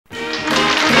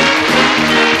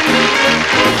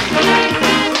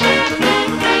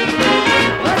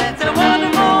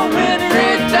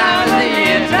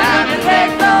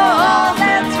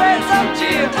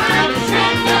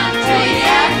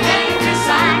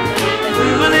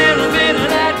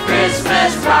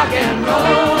rock and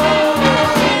roll.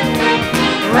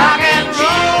 Rock and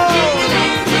roll.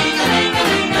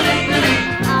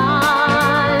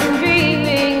 I'm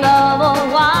dreaming of a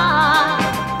white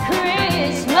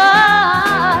Christmas,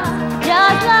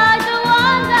 just like the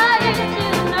ones I used to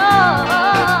know,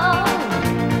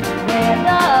 where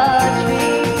the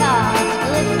treetops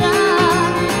glisten,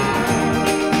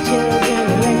 children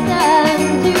listen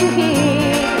to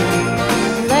hear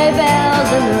sleigh bells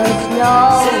in the snow.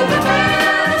 Silver bells,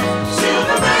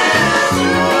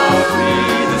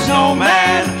 the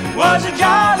snowman was a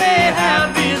jolly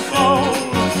happy soul,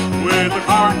 with a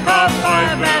corncob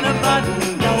pipe and a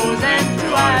button nose and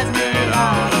two eyes made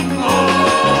out of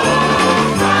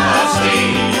gold. Frosty,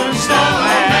 the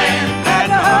snowman, had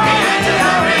to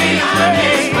hurry on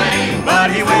his way, but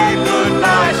he waved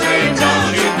goodbye, saying,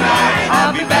 "Don't you cry,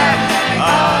 I'll be back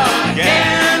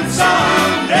again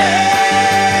someday."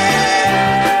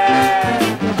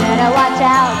 You better watch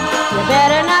out, you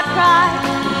better not cry,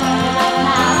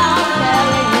 I'm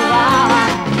telling you why.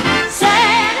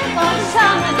 Santa Claus is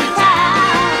coming to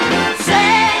town,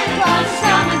 Santa Claus is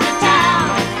coming to town,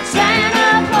 Santa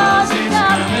Claus is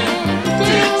coming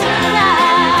to town.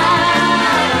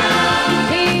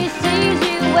 He sees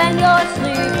you when you're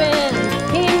sleeping,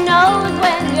 he knows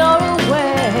when you're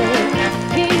awake,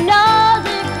 he knows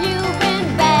if you've been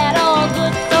bad or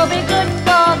good, so be good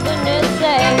for goodness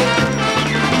sake.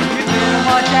 You better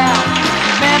watch out,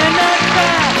 you better not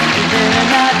cry, you better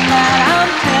not cry,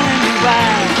 I'm telling you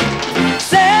why.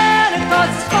 Santa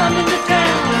Claus is coming to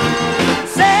town,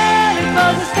 Santa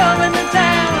Claus is coming to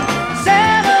town,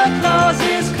 Santa Claus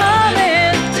is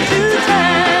coming to town.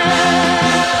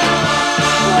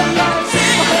 Good night.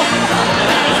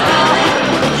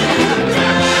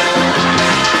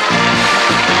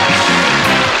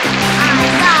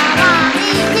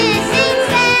 Somebody kissing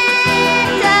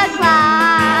Santa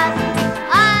Claus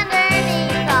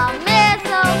underneath the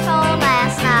mistletoe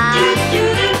last night. He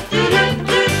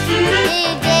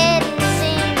didn't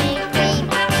see me creep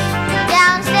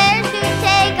downstairs to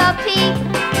take a peek.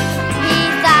 He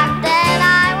thought that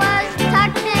I was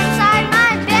tucked inside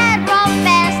my bedroom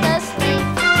fast asleep.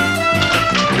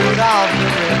 Rudolph the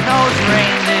red-nosed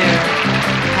reindeer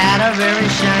had a very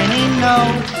shiny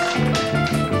nose,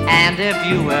 and if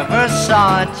you ever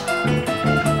saw it,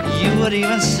 you would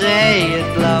even say it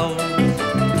glowed.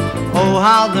 Oh,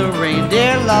 how the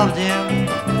reindeer loved him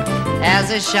as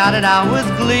they shouted out with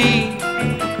glee,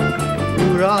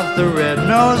 "Rudolph the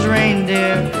red-nosed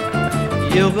reindeer,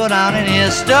 you'll go down in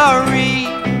history."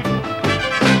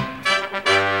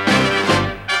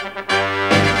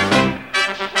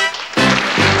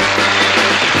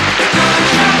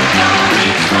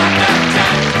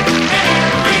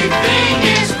 Everything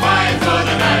is quiet for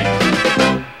the night.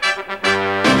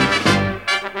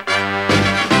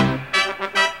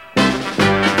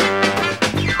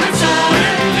 And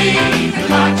suddenly the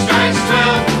clock strikes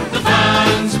 12, the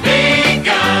fun's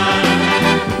begun.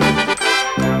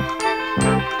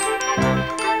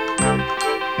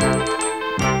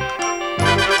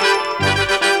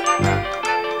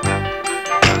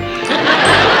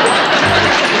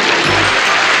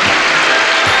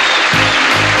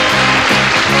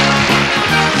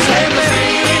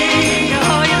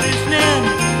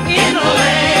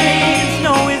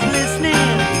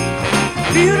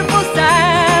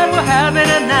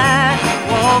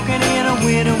 Walking in a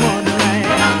winter wonderland.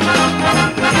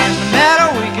 In the meadow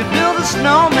we could build a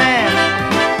snowman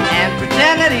and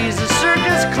pretend that he's a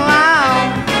circus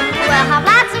clown. We'll have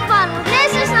lots of fun with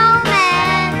Mr.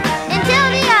 Snowman until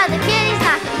the other kitties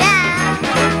knock him down.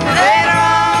 Later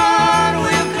on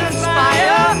we'll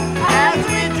conspire as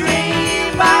we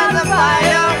dream by the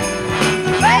fire.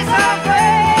 Place our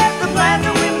faith, the plans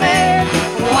that we made,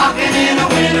 walking in a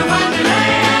winter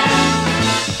wonderland.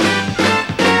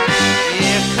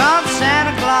 Here comes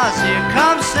Santa Claus, here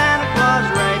comes Santa Claus,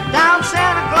 right down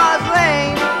Santa Claus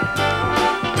Lane.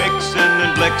 Vixen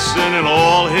and Blixen and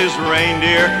all his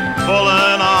reindeer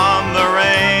pulling on the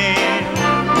rein.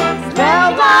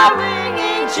 Bells are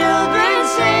ringing, children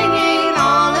singing.